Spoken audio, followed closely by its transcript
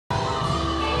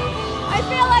I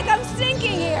feel like I'm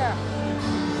sinking here.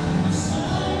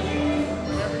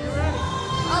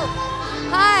 Oh,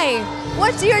 hi.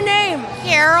 What's your name?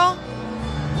 Carle.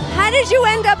 How did you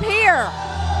end up here?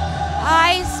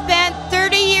 I spent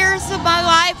 30 years of my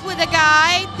life with a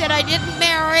guy that I didn't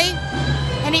marry,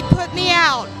 and he put me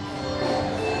out.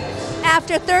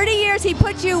 After 30 years, he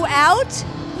put you out?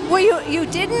 Well, you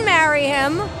didn't marry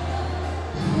him.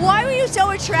 Why were you so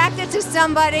attracted to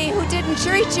somebody who didn't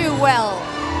treat you well?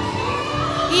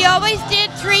 He always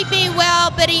did treat me well,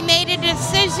 but he made a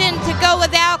decision to go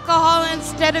with alcohol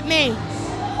instead of me.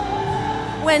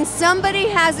 When somebody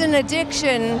has an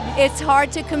addiction, it's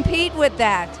hard to compete with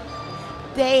that.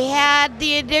 They had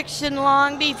the addiction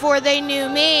long before they knew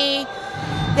me.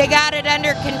 They got it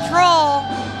under control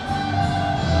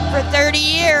for 30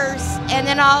 years, and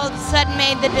then all of a sudden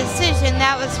made the decision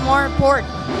that was more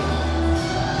important.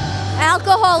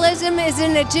 Alcoholism is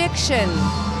an addiction,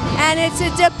 and it's a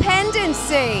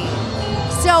dependency.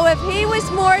 So if he was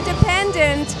more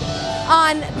dependent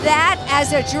on that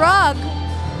as a drug,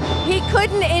 he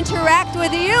couldn't interact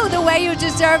with you the way you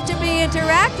deserve to be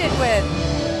interacted with.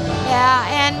 Yeah,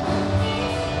 and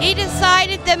he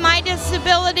decided that my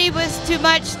disability was too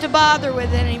much to bother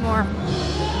with anymore.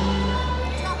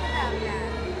 Talk about that.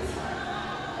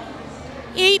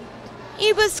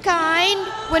 He was kind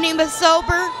when he was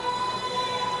sober,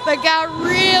 but got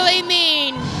really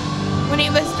mean when he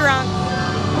was drunk.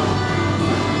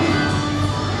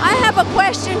 I have a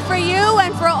question for you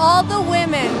and for all the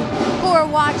women who are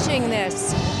watching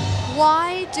this.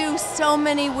 Why do so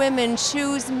many women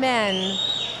choose men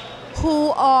who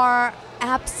are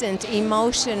absent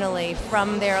emotionally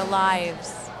from their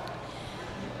lives?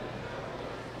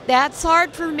 That's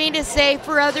hard for me to say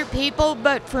for other people,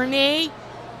 but for me,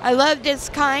 I loved his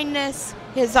kindness,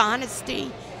 his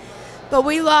honesty. But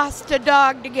we lost a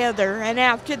dog together, and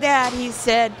after that he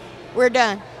said, "We're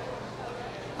done.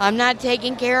 I'm not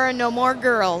taking care of no more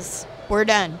girls. We're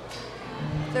done."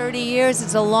 30 years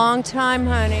is a long time,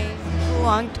 honey. A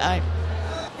long time.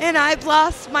 And I've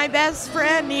lost my best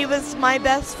friend. He was my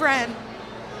best friend.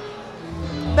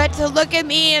 But to look at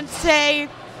me and say,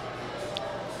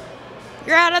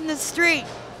 "You're out on the street,"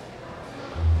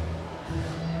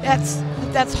 that's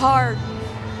hard.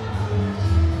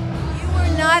 You were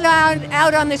not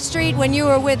out on the street when you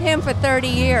were with him for 30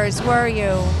 years, were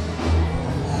you?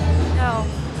 No.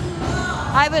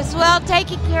 I was well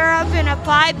taken care of in a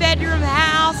 5-bedroom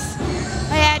house.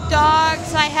 I had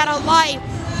dogs. I had a life.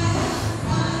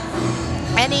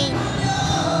 And he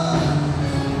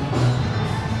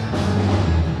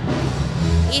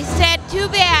said, "Too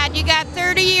bad. You got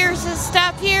 30 years of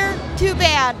stuff here? Too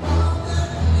bad.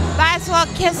 Might as well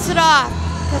kiss it off,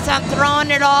 because I'm throwing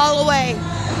it all away.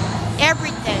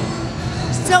 Everything."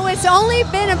 So it's only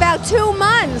been about 2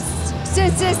 months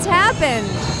since this happened.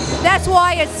 That's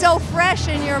why it's so fresh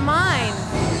in your mind.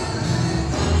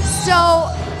 So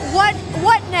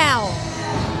what now?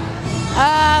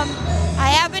 I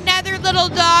have another little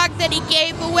dog that he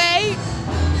gave away,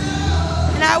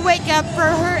 and I wake up for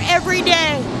her every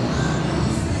day.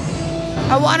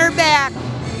 I want her back.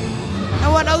 I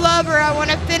want to love her. I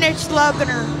want to finish loving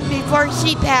her before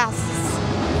she passes.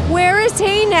 Where is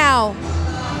he now?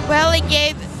 Well, he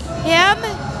gave him.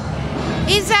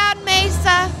 He's out in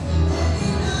Mesa.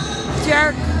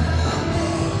 Jerk.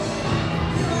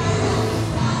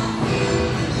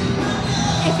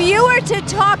 If you were to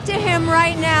talk to him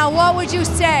right now, what would you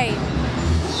say?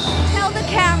 Tell the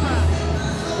camera.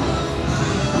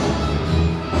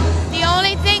 The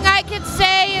only thing I could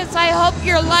say is I hope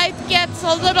your life gets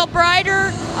a little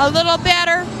brighter, a little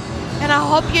better, and I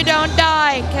hope you don't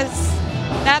die, because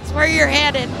that's where you're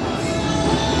headed.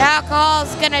 Alcohol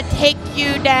is going to take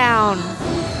you down.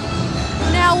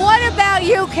 Now, what about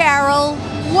you, Carle?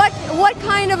 What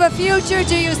kind of a future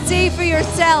do you see for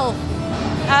yourself?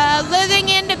 Living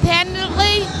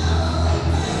independently.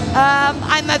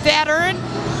 I'm a veteran.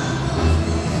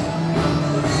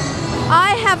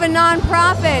 I have a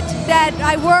nonprofit that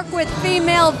I work with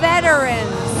female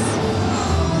veterans.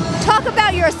 Talk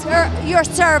about your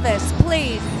service,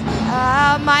 please.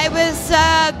 I was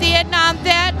a Vietnam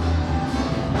vet.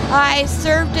 I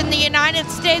served in the United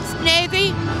States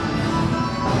Navy.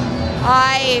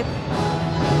 I'm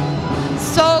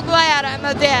so glad I'm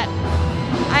a vet.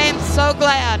 I am so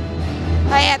glad.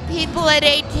 I have people at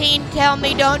 18 tell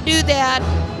me don't do that.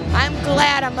 I'm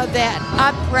glad I'm a vet.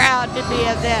 I'm proud to be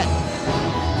a vet.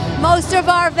 Most of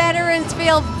our veterans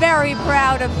feel very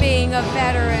proud of being a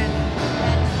veteran.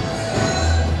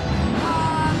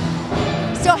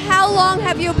 So how long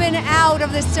have you been out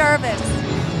of the service?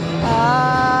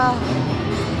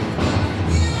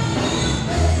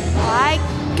 I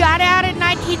got out in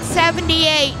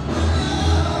 1978.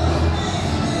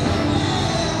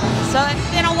 So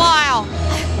it's been a while.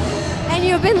 And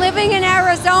you've been living in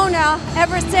Arizona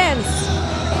ever since.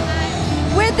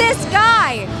 With this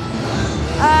guy.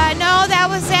 No, that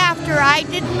was after. I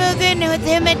didn't move in with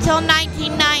him until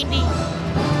 1990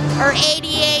 or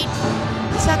 88,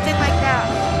 something like that.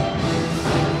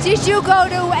 Did you go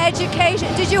to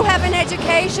education? Did you have an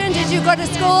education? Did you go to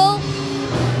school?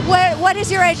 What is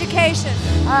your education?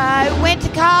 I went to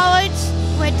college,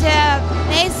 went to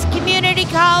Mesa Community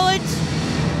College.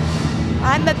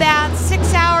 I'm about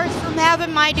 6 hours from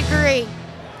having my degree,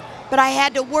 but I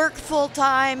had to work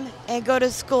full-time and go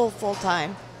to school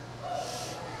full-time.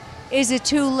 Is it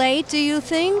too late, do you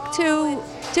think, to?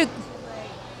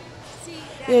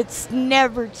 It's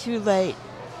never too late.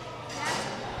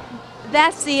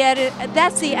 That's the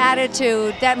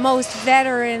attitude that most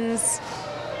veterans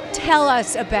tell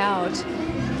us about.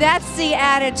 That's the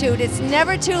attitude. It's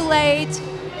never too late.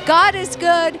 God is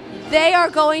good. They are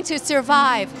going to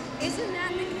survive. Isn't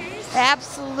that the case?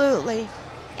 Absolutely.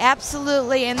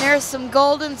 Absolutely. And there's some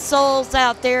golden souls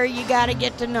out there you got to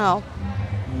get to know.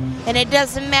 And it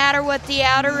doesn't matter what the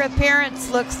outer appearance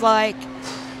looks like.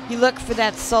 You look for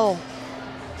that soul.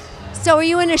 So are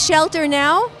you in a shelter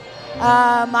now?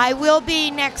 I will be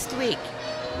next week.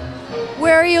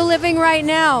 Where are you living right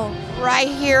now? Right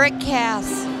here at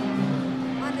Cass.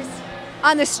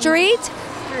 On the street?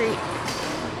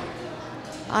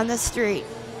 On the street.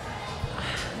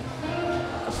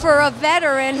 For a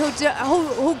veteran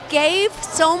who gave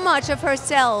so much of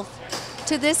herself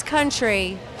to this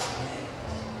country,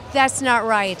 that's not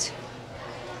right.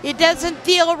 It doesn't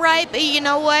feel right, but you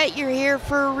know what? You're here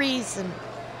for a reason.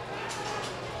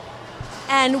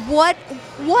 And what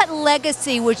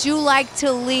legacy would you like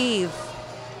to leave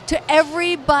to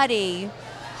everybody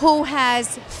who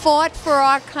has fought for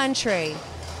our country?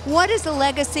 What is the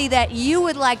legacy that you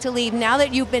would like to leave now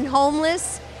that you've been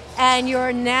homeless and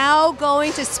you're now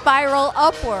going to spiral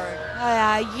upward?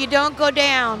 You don't go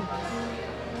down.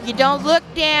 You don't look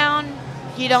down.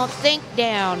 You don't think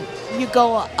down. You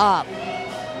go up.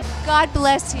 God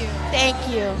bless you. Thank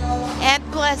you. And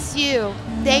bless you.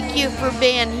 Thank you for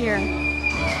being here.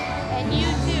 And you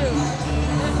too.